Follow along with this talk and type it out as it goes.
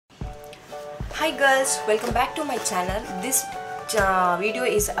Hi girls, welcome back to my channel. This video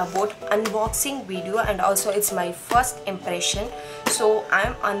is about unboxing video and also it's my first impression. So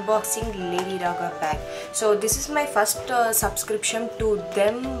I'm unboxing Lady Raga bag. So this is my first subscription to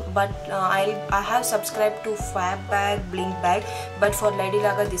them, but I have subscribed to Fab bag, Blink bag, but for Lady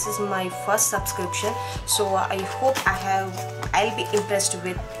Raga this is my first subscription. So I hope I'll be impressed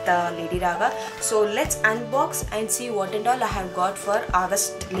with Lady Raga. So let's unbox and see what and all I have got for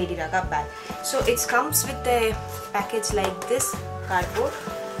August Lady Raga bag. So it comes with a package like this, cardboard.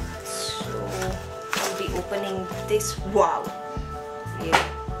 So I'll be opening this. Wow, yeah,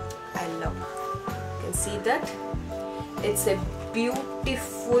 I love it. You can see that it's a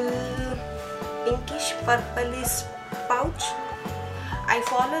beautiful pinkish purplish pouch. I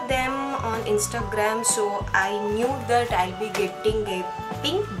follow them on Instagram, so I knew that I'll be getting a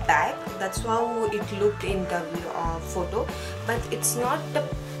pink bag. That's how it looked in the photo, but it's not the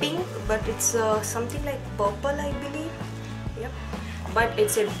pink, but it's something like purple, I believe. Yep. But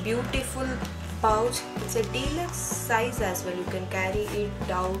it's a beautiful pouch. It's a deluxe size as well. You can carry it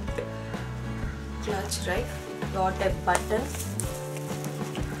out clutch, right? Got a button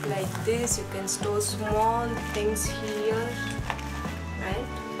like this. You can store small things here.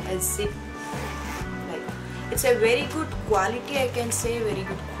 Right, a zip. Like, it's a very good quality, I can say, very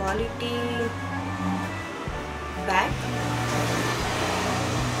good quality bag.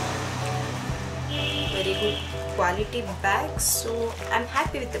 Very good quality bag. So I'm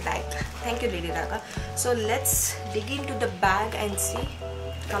happy with the bag. Thank you, Lady Raga. So let's dig into the bag and see.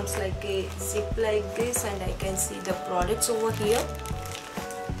 It comes like a zip like this, and I can see the products over here.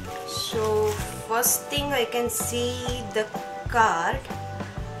 So first thing I can see the card.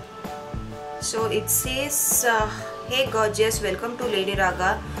 So it says, hey gorgeous, welcome to Lady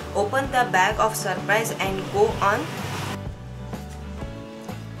Raga. Open the bag of surprise and go on.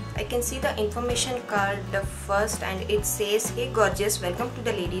 I can see the information card first, and it says, hey gorgeous, welcome to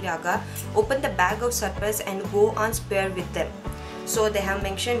the Lady Raga. Open the bag of surprise and go on spare with them. So they have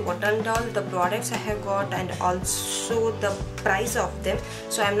mentioned what and all the products I have got and also the price of them.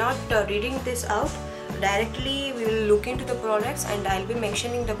 So I'm not reading this out. Directly we will look into the products, and I'll be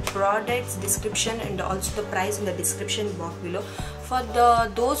mentioning the products description and also the price in the description box below. For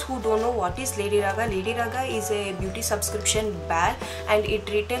those who don't know what is Lady Raga, Lady Raga is a beauty subscription bag, and it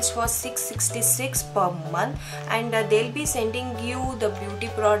retails for $666 per month, and they'll be sending you the beauty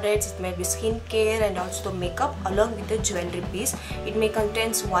products. It may be skincare and also the makeup along with the jewelry piece. It may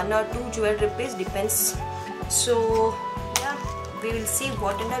contains 1 or 2 jewelry piece, depends. So yeah, we will see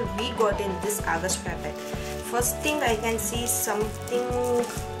what and all we got in this August bag. First thing I can see something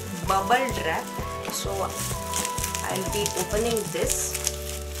bubble wrap. So I'll be opening this.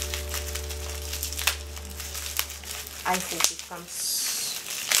 I hope it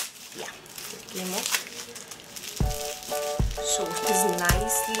comes. Yeah, it came out. So it is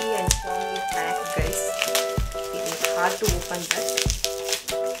nicely and firmly packed, guys. It is hard to open that.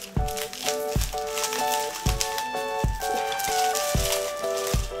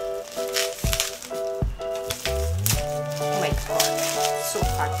 So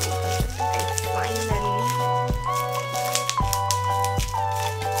hard to open it. And finally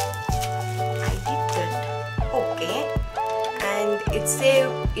I did that. Okay, and it's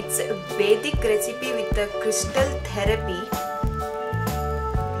a Vedic recipe with the crystal therapy.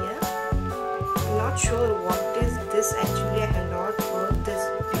 Yeah, I'm not sure what is this actually. I have not heard this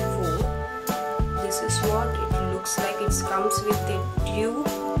before. This is what it looks like. It comes with a tube.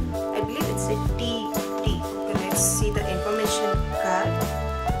 I believe it's a tea. Okay, let's see the information card.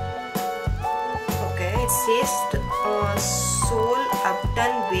 Okay, it says Soul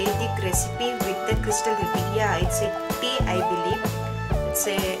Updone Vedic recipe with the crystal therapy. Yeah, it's a tea, I believe. It's a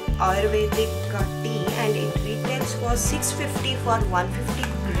Ayurvedic tea, and it retails for $650 for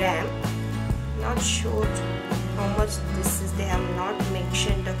 150 gram. Not sure how much this is. They have not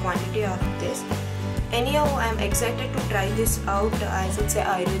mentioned the quantity of this. Anyhow, I'm excited to try this out as it's an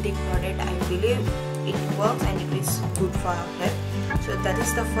Ayurvedic product. I believe it works and it is good for our health. So that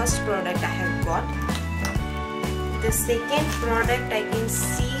is the first product I have got. The second product, I can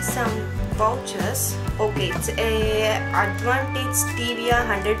see some pouches. Okay, it's a Advantage Stevia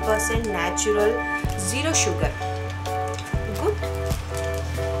 100% natural, zero sugar. Good.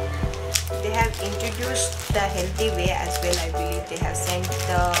 They have introduced the healthy way as well. I believe they have sent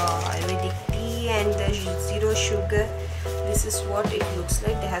the Ayurvedic tea and the zero sugar. This is what it looks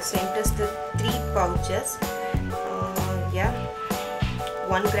like. They have sent us the 3 pouches. Yeah,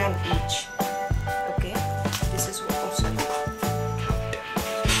 1 gram each. Okay, this is what. Oh, sorry.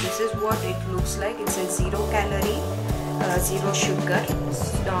 This is what it looks like. It's a 0 calorie zero sugar,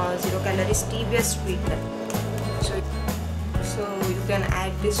 0 calories, stevia sweetener. So you can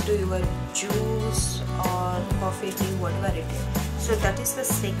add this to your juice or coffee, tea, whatever it is. So that is the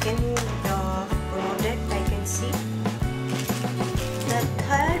second product I can see. The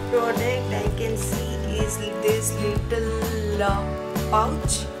third product I can see is this little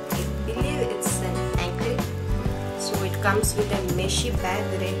pouch. I believe it's an anklet. So it comes with a meshy bag,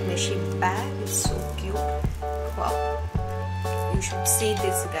 red meshy bag. It's so cute. Wow. You should see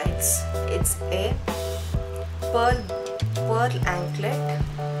this, guys. It's a pearl anklet.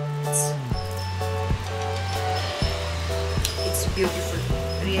 It's beautiful.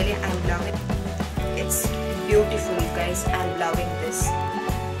 Really, I'm loving it. It's beautiful, guys. I'm loving this. You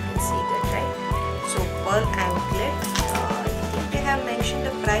can see that, right? So pearl anklet. I think they have mentioned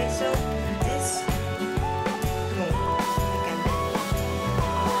the price of this. No,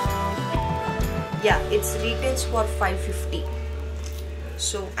 yeah, it's retails for 550.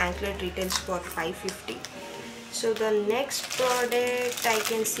 So anklet retails for 550. So the next product I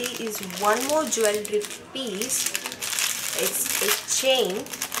can see is one more jewelry piece. It's a chain.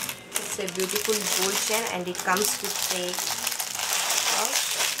 It's a beautiful gold chain and it comes with a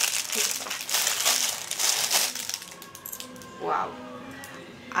wow.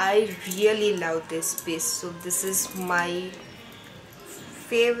 I really love this piece. So this is my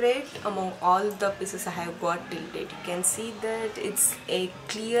favorite among all the pieces I have got till date. You can see that it's a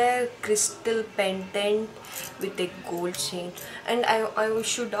clear crystal pendant with a gold chain, and I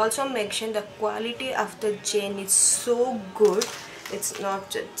should also mention the quality of the chain is so good. It's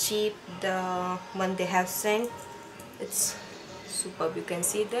not cheap. The one they have sent, it's superb. You can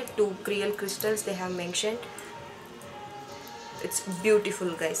see that 2 real crystals they have mentioned. It's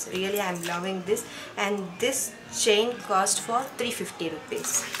beautiful, guys. Really, I'm loving this. And this chain cost for 350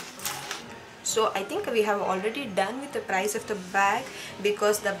 rupees. So I think we have already done with the price of the bag,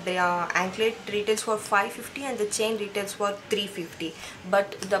 because the anklet retails for 550 and the chain retails for 350.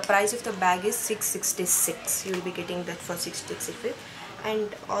 But the price of the bag is 666. You will be getting that for 666. And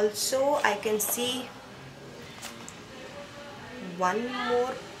also I can see one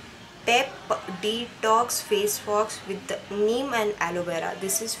more Pep Detox Face Wash with the neem and aloe vera.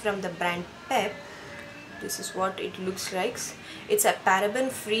 This is from the brand Pep. This is what it looks like. It's a paraben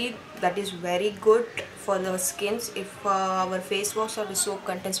free. That is very good for the skins. If our face wash or the soap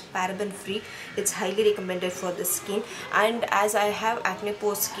contains paraben free, it's highly recommended for the skin. And as I have acne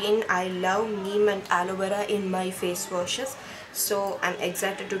prone skin, I love neem and aloe vera in my face washes. So I'm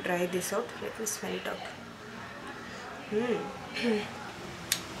excited to try this out. Let me smell it out.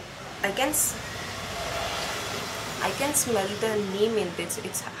 I can smell the neem in this.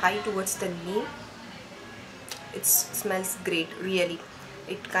 It's high towards the neem. It smells great, really.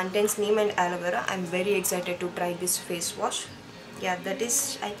 It contains neem and aloe vera. I'm very excited to try this face wash. Yeah, that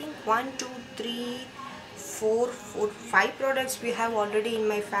is, I think 1, 2, 3, 4, 5 products we have already in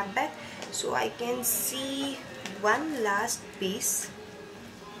my fab bag. So I can see one last piece.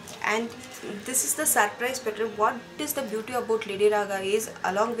 And this is the surprise pattern. What is the beauty about Lady Raga is,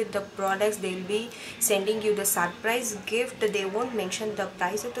 along with the products, they will be sending you the surprise gift. They won't mention the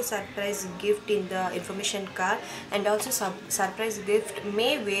price of the surprise gift in the information card, and also surprise gift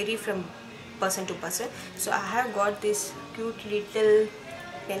may vary from person to person. So I have got this cute little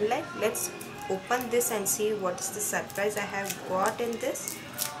pen light. Let's open this and see what is the surprise I have got in this.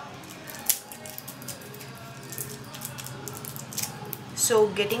 So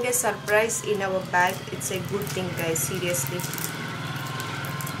getting a surprise in our bag, it's a good thing, guys, seriously.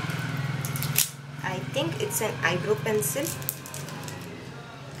 I think it's an eyebrow pencil.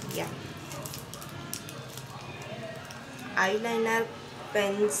 Yeah. Eyeliner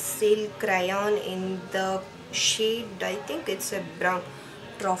pencil crayon in the shade, I think it's a brown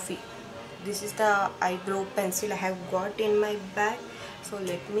trophy. This is the eyebrow pencil I have got in my bag. So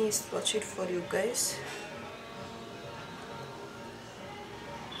let me swatch it for you guys.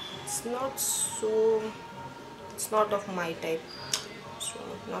 It's not of my type, so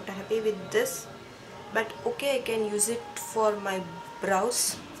not happy with this, but okay, I can use it for my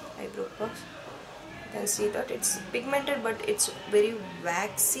brows, eyebrow brows. You can see that it's pigmented, but it's very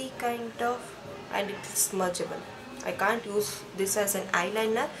waxy kind of, and it's smudgeable. I can't use this as an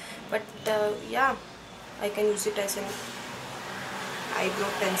eyeliner, but yeah, I can use it as an eyebrow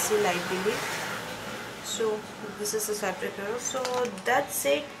pencil, I believe. So this is a separate color. So that's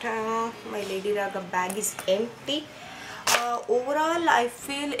it. My Lady Raga bag is empty. Overall, I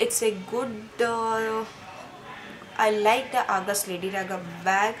feel it's a good I like the August Lady Raga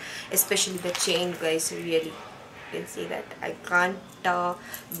bag, especially the chain, guys. Really, you can see that I can't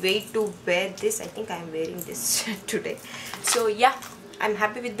wait to wear this. I think I am wearing this today. So yeah, I'm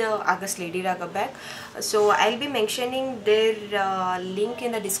happy with the August Lady Raga bag. So I'll be mentioning their link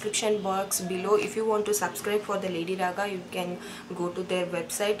in the description box below. If you want to subscribe for the Lady Raga, you can go to their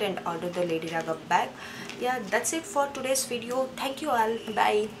website and order the Lady Raga bag. Yeah, that's it for today's video. Thank you all.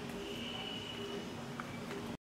 Bye.